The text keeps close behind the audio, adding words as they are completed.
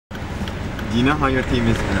Do you know how your team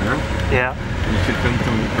is better? Yeah. You should film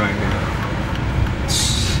Tony crying now.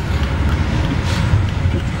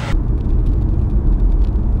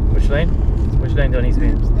 Which lane? Which lane do I need to be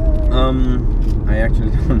in? I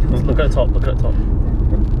actually don't know. Look at the top, look at the top.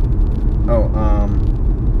 Oh,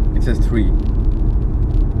 it says 3.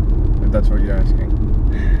 If that's what you're asking.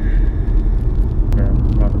 Yeah,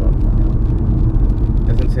 roundabout.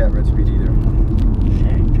 Doesn't say at red speed either.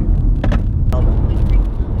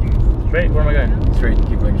 Straight, where am I going? Straight,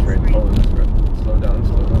 keep going straight. Follow this road. Slow down,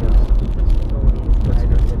 slow down. That's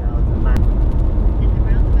good.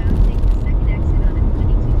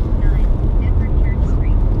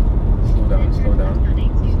 Slow down, slow down.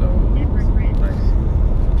 Slow. Nice.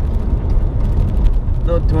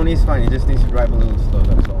 No, Tony's fine. He just needs to drive a little slow,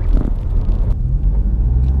 that's all.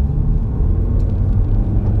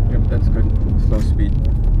 Yep, that's good. Slow speed.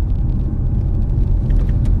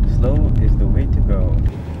 Slow is the way to go.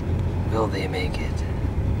 Will they make it?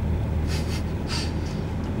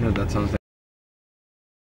 No, that sounds like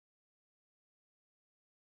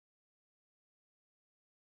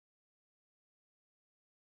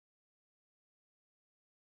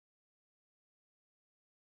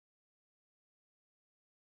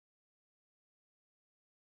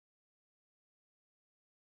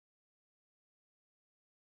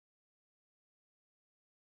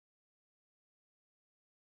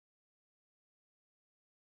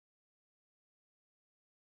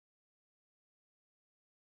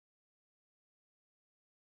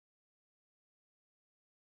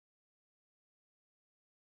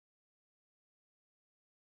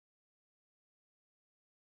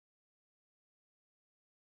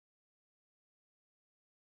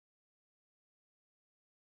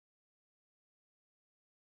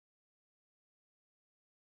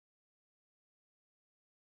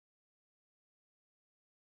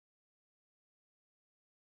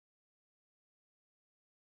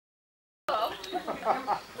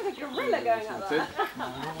There's a gorilla going up there.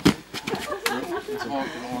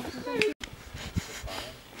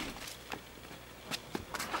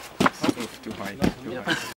 too high.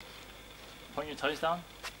 Point your toes down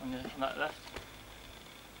on that left.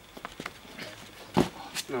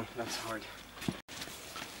 No, that's hard.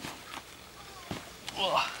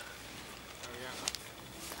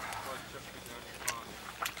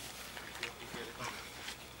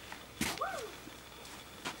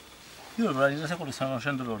 Io dovrei dire quello stanno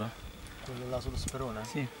facendo loro. Quello là sullo sperone?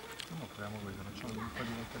 Sì. No, proviamo quello, facciamo un po'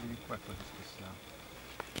 di qua e poi ci spostiamo.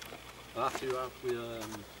 After you're out with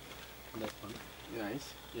left one.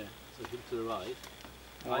 Nice. Yeah, so hit to the right.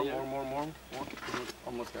 More.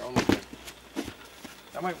 Almost there, almost there.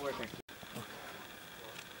 That might work actually.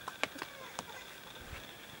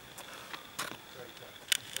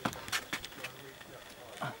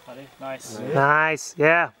 Ready? Nice. Nice,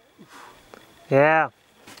 yeah. Yeah.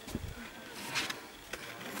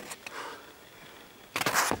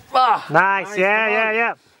 Nice,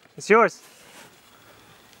 yeah. It's yours.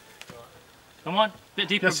 Come on, bit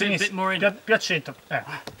deeper, bit more in. Più al centro.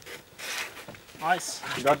 Nice.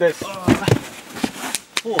 You got this.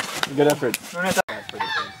 Good effort.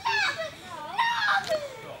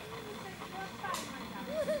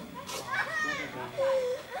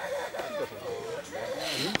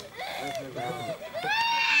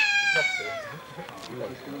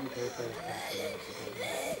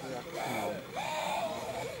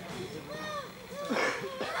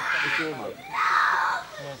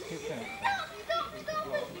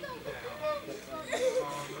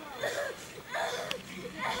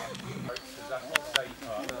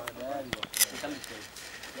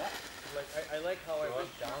 I like how I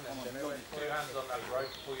went down and then I went 2 hands on that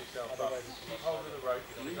rope, pull yourself up. Keep hold of the rope,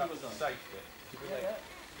 that's the safe bit. Yeah.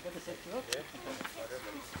 You got the safety rope? Yeah.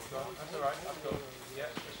 That's alright, I've got it. Yeah,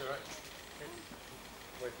 that's alright.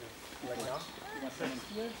 Wait, like now?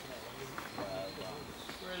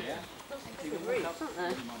 Brilliant.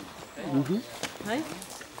 Hey?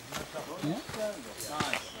 Yeah.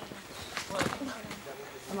 Nice.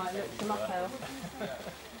 I might look them up there.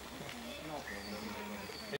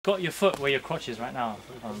 Got your foot where your crotch is right now.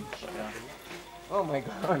 Yeah. Oh my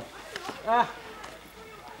god. Ah!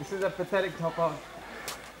 This is a pathetic top off.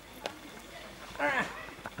 Ah.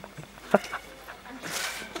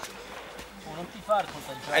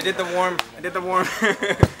 I did the warm.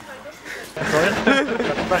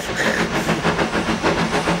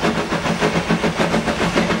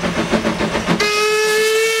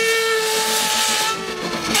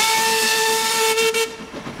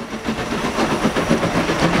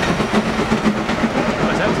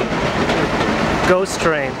 Ghost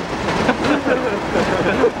train.